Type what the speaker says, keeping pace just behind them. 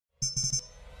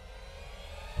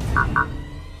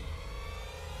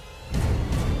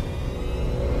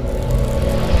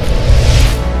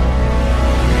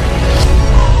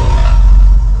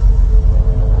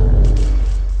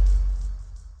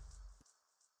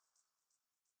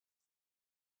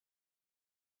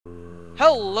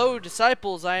Hello,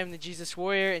 disciples. I am the Jesus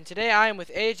Warrior, and today I am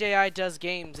with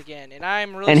AJIDoesGames again, and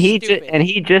I'm really stupid. And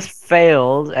he just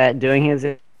failed at doing his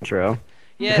intro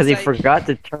because he forgot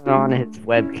to turn on his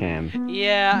webcam.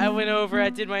 Yeah, I went over.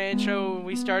 I did my intro when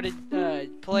we started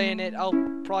playing it. I'll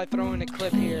probably throw in a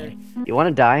clip here. You want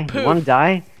to die? Poof. You want to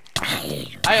die?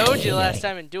 I owed you last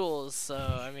time in duels, so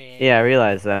I mean. Yeah, I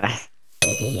realized that.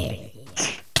 I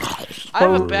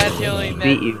have a bad feeling that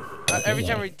beat you. Every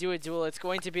time we do a duel, it's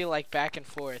going to be like back and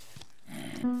forth.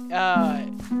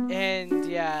 And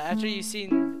yeah, after you've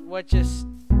seen what just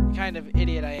kind of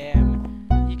idiot I am,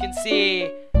 you can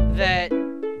see that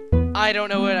I don't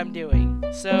know what I'm doing.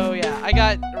 So yeah, I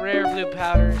got rare blue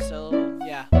powder, so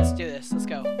yeah, let's do this. Let's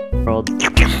go. Emeralds.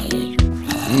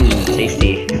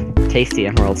 Tasty. Tasty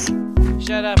emeralds.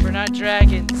 Shut up, we're not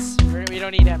dragons. We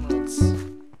don't need emeralds.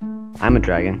 I'm a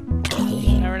dragon.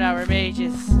 No, we're not, we're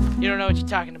mages. You don't know what you're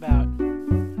talking about.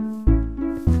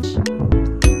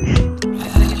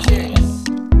 Take it serious.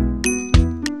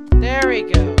 There we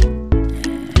go.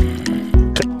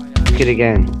 Cook it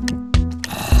again.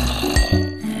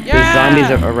 Yeah! There's zombies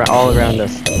are all around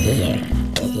us.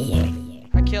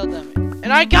 I killed them.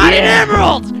 And I got an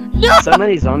emerald! No! So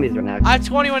many zombies right now. I have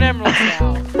 21 emeralds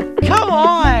now. Come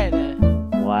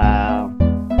on! Wow.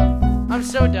 I'm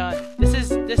so done. This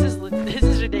is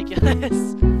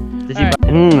ridiculous. Did you?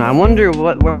 I wonder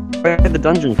where the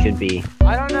dungeon could be.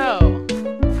 I don't know.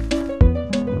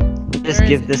 Just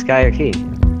give this guy a key.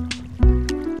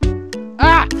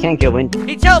 Ah! Can't go in.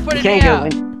 He teleported me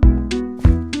out.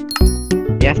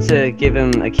 You have to give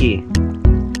him a key.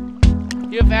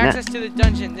 You have access to the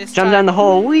dungeon this Jump time. down the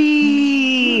hole.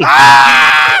 Whee!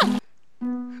 Ah!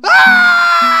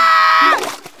 Ah!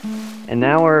 And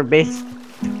now we're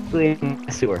basically in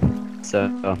a sewer. So.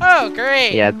 Oh,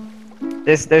 great. Yeah.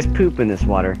 There's poop in this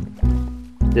water.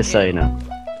 Just so you know.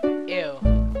 Ew.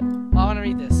 Well, I want to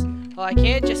read this. Well, I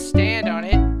can't just stand on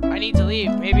it. I need to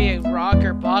leave. Maybe a rock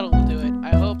or bottle will do it.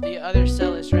 I hope the other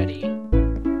cell is ready.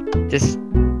 Just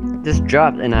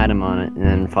drop an item on it and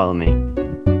then follow me.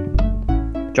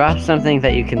 Drop something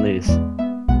that you can lose.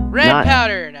 Red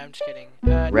powder. No, I'm just kidding.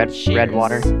 Red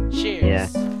water. Cheers. Yeah.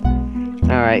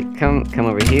 All right, come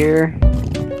over here.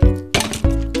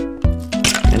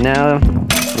 And now I'm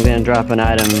gonna drop an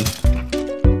item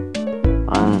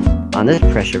on this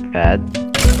pressure pad.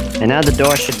 And now the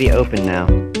door should be open now.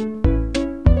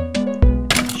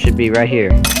 Should be right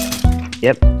here.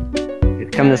 Yep.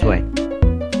 Come this way.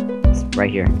 It's right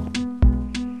here.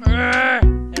 There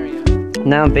we go.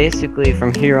 Now basically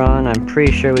from here on, I'm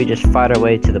pretty sure we just fight our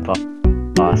way to the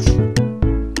boss.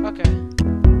 Okay.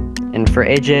 And for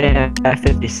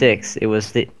AJI-56, it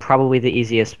was probably the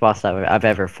easiest boss I've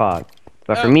ever fought.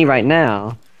 But for me right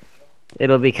now,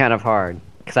 it'll be kind of hard,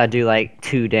 because I do like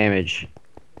 2 damage.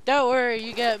 Don't worry,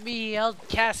 you got me. I'll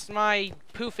cast my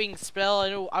poofing spell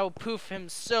and I will poof him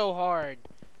so hard.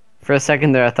 For a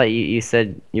second there, I thought you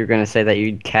said you were going to say that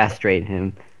you'd castrate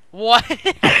him. What?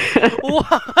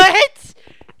 What?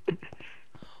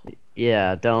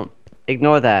 Yeah, don't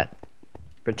ignore that.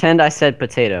 Pretend I said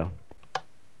potato.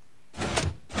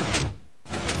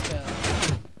 Let's go.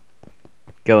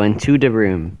 Go into the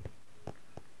room.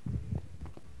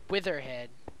 Witherhead.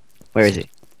 Where is he?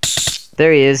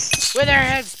 There he is.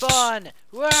 Witherhead spawn!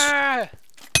 Wah!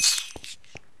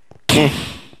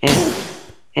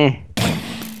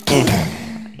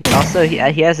 Also, he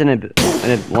has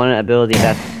one ability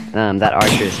that that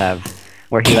archers have,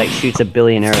 where he like shoots 1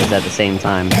 billion arrows at the same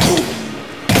time.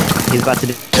 He's about to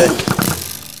do it.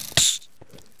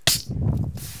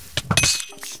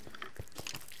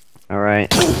 All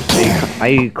right. Are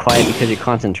you quiet because you're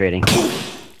concentrating?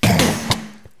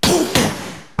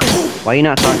 Why are you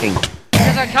not talking?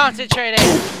 Because I'm concentrating!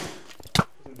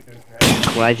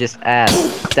 Well, I just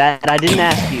asked. That I didn't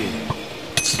ask you.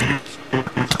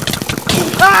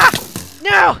 Ah!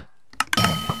 No!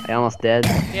 I almost dead.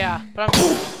 Yeah, but I'm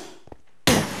good.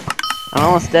 I'm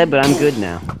almost dead, but I'm good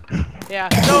now. Yeah,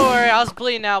 don't worry, I was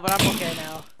bleeding out, but I'm okay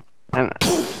now.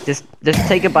 Just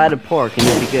take a bite of pork and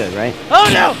you'll be good, right? Oh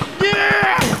no!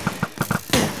 Yeah!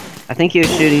 I think he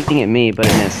was shooting at me, but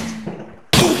it missed.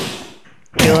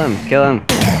 Kill him, kill him.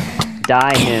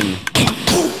 Die him.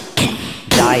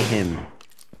 Die him.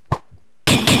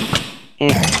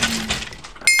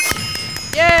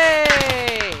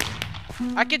 Yay!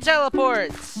 I can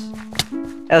teleport!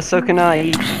 Oh, so can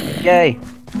I. Yay.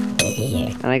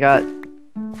 And I got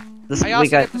this. I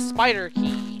also got the spider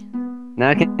key. Now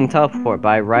I can teleport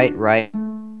by right. I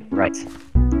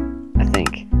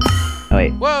think. Oh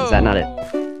wait, Whoa. Is that not it?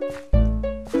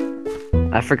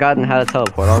 I've forgotten how to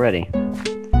teleport already.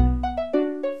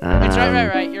 It's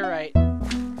right, you're right.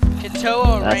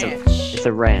 Katoa Ranch. with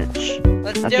a wrench.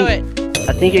 Let's do it.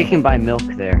 I think you can buy milk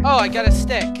there. Oh, I got a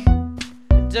stick.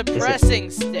 Depressing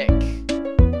stick.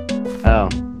 Oh.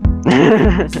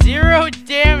 0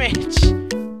 damage.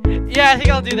 Yeah, I think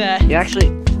I'll do that. You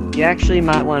actually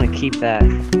might want to keep that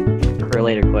for a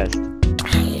later quest.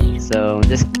 So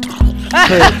just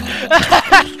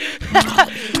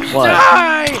what?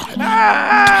 Die!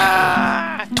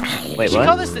 Ah! Wait, You what?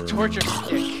 call this the torture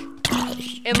stick.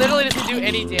 It literally doesn't do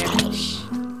any damage.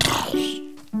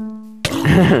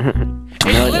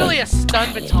 It's literally a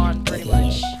stun baton, pretty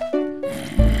much.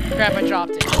 Crap! I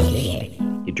dropped it.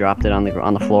 You dropped it on the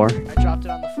floor. I dropped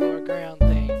it on the floor ground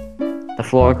thing. The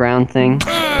floor ground thing.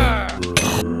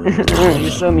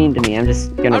 You're so mean to me. I'm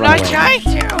just gonna run away. I'm not trying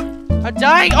to. I'm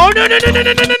dying. Oh no no no no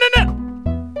no no no no!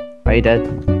 Are you dead?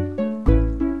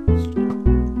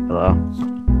 Hello?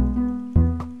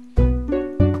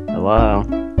 Hello?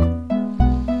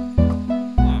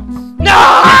 No!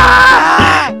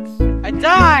 I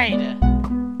died!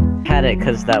 Had it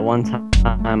because that one time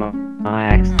I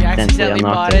accidentally unlocked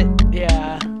bought it.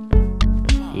 Yeah.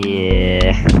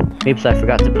 Yeah. Oops, I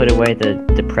forgot to put away the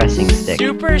depressing stick.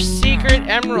 Super secret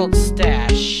emerald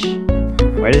stash.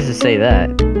 Where does it say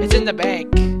that? It's in the bank.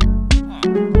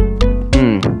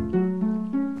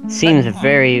 Seems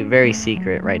very, very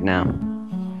secret right now.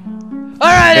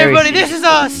 Alright everybody, this is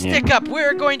a stick up.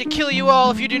 We're going to kill you all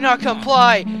if you do not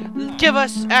comply. Give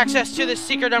us access to the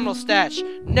secret emerald stash.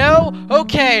 No?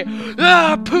 Okay.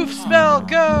 Ah, poof spell,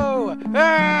 go!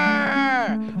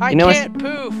 Ah, I can't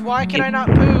poof. Why can I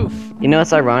not poof? You know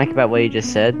what's ironic about what you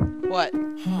just said? What?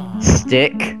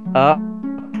 Stick up.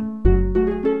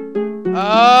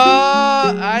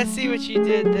 Oh, I see what you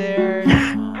did there.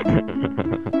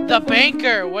 The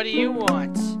banker, what do you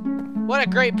want? What a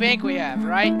great bank we have,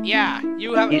 right? Yeah,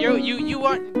 you have you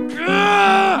want.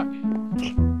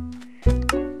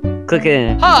 Click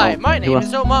it. Hi, my name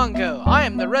is Omongo. I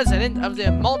am the resident of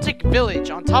the Maltic village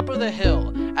on top of the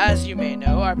hill. As you may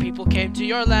know, our people came to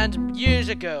your land years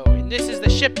ago, and this is the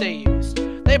ship they used.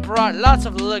 They brought lots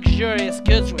of luxurious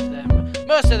goods with them.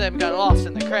 Most of them got lost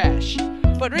in the crash.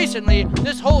 But recently,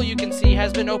 this hole you can see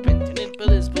has been opened, and it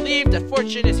is believed that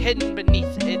fortune is hidden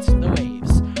beneath the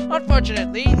waves.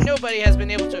 Unfortunately, nobody has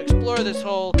been able to explore this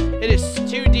hole. It is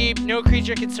too deep, no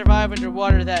creature can survive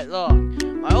underwater that long.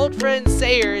 My old friend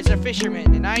Sayer is a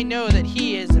fisherman, and I know that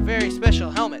he is a very special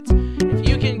helmet. If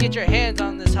you can get your hands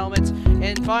on this helmet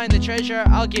and find the treasure,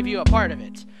 I'll give you a part of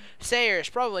it. Sayer is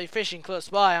probably fishing close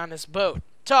by on his boat.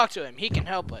 Talk to him, he can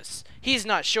help us. He's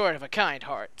not short of a kind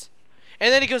heart.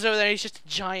 And then he goes over there and he's just a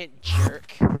giant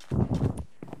jerk.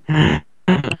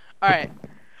 Alright.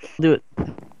 Do it.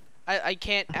 I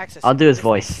can't access I'll do his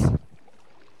voice.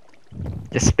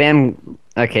 Just spam.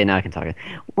 Okay, now I can talk.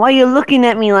 Why are you looking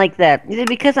at me like that? Is it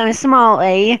because I'm small,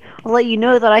 eh? I'll let you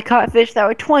know that I caught fish that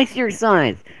were twice your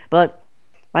size. But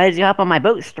why did you hop on my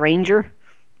boat, stranger?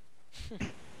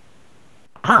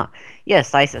 Huh.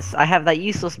 Yes, Isis. I have that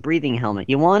useless breathing helmet.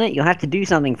 You want it? You'll have to do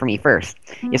something for me first.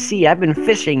 You see, I've been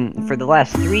fishing for the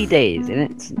last 3 days, and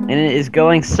it is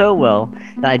going so well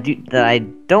that I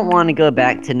don't want to go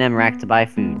back to Nemrak to buy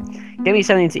food. Give me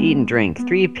something to eat and drink.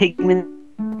 3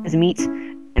 pigmen's meat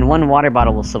and 1 water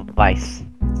bottle will suffice.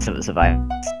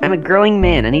 I'm a growing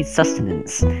man. I need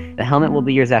sustenance. The helmet will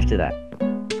be yours after that.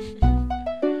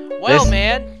 Well,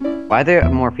 man. Why are there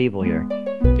more people here?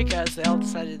 Because they all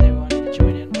decided they wanted to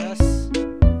join in with us.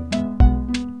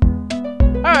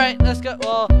 Alright, let's go.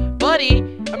 Well, buddy,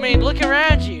 I mean, look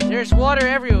around you. There's water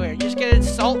everywhere. You just get a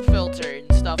salt filter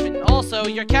and stuff. And also,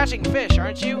 you're catching fish,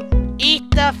 aren't you? Eat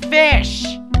the fish!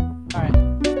 Alright.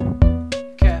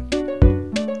 Okay.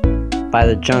 By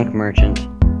the junk merchant.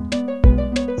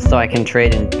 So I can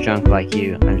trade in junk like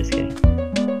you. I'm just kidding.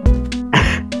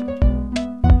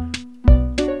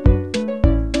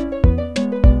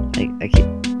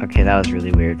 Okay, that was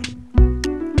really weird.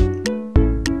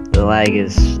 The lag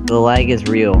is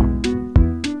real.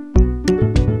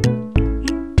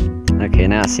 Okay,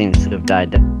 now it seems to have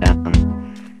died down.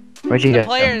 Where'd you go? The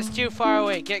player is too far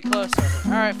away. Get closer.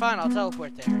 Alright, fine, I'll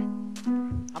teleport there.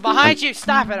 I'm behind you!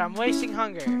 Stop it! I'm wasting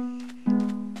hunger.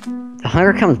 The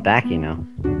hunger comes back, you know.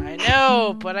 I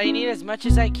know, but I need as much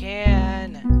as I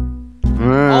can.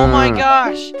 Oh my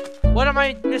gosh! What am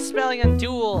I misspelling on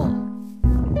duel?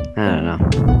 I don't know.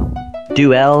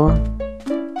 Duel?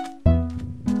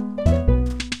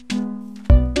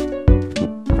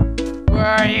 Where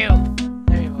are you?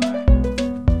 There you are.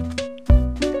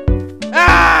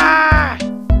 Ah!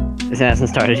 This hasn't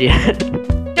started yet.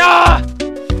 Ah!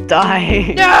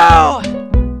 Die! No!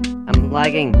 I'm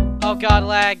lagging. Oh god,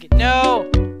 lag. No!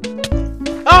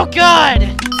 Oh god!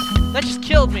 That just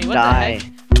killed me. What Die. the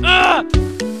heck? Ah!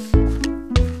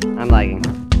 I'm lagging.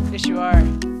 Yes, you are.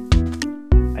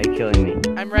 Are you killing me?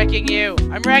 I'm wrecking you.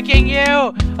 I'm wrecking you.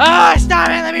 Oh, stop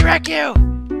it. Let me wreck you.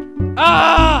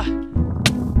 Oh.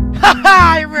 Haha,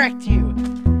 I wrecked you.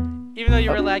 Even though you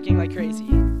were lagging like crazy.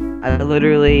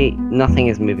 Nothing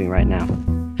is moving right now.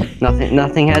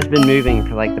 Nothing has been moving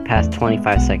for like the past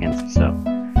 25 seconds, so.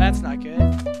 That's not good.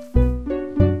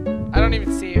 I don't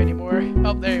even see you anymore.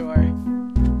 Oh, there you are.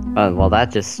 Well,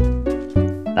 that was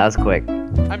quick.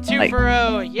 I'm 2 for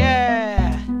 0.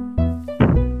 Yeah.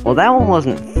 Well, that one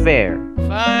wasn't fair.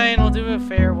 Fine, we'll do a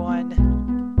fair one.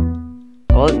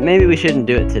 Well, maybe we shouldn't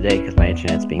do it today because my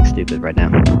internet's being stupid right now.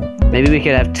 Maybe we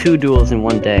could have 2 duels in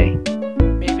one day.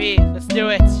 Maybe. Let's do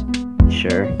it.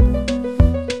 Sure.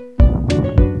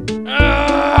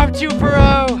 I'm 2 for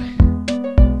 0.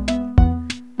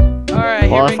 Alright,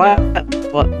 Well, here we go.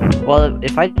 Well,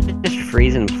 if I just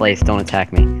freeze in place, don't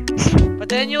attack me. But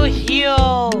then you'll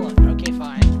heal. Okay,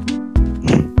 fine.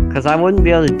 Because I wouldn't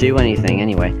be able to do anything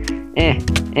anyway.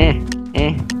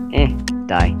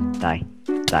 Die.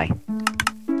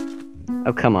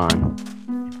 Oh, come on.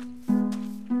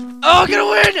 Oh, I'm gonna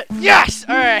win! Yes!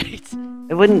 Alright.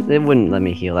 It wouldn't let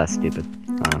me heal. That's stupid.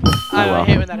 I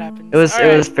hate when that happens. It was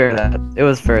fair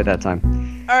that time.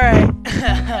 Alright.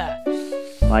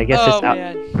 Well, I guess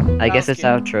it's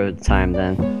Man. outro time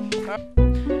then.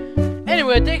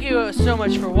 Anyway, thank you so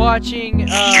much for watching.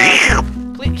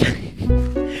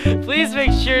 Please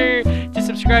make sure to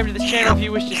subscribe to this channel if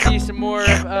you wish to see some more of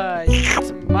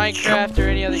some Minecraft or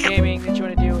any other gaming that you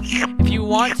want to do. If you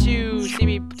want to see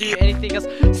me do anything else,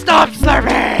 stop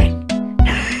slurping!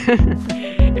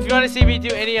 If you want to see me do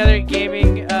any other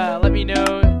gaming, let me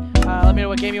know. Let me know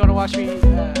what game you want to watch me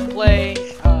play.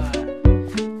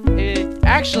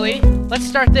 Actually, let's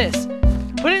start this.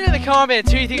 Put it in the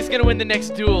comments who you think is gonna win the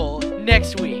next duel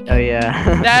next week. Oh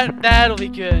yeah. That'll be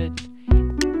good.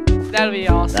 That'll be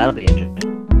awesome. That'll be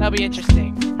interesting. That'll be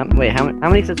interesting. Wait, how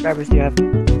many subscribers do you have?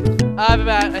 I have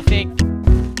about, I think,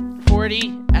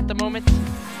 40 at the moment.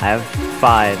 I have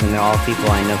 5, and they're all people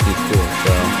I know from school,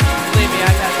 so. Believe me,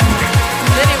 I've had that.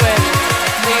 But anyway,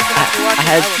 thank you so much for watching. I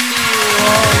will see you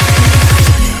all.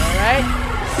 Alright?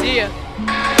 See ya.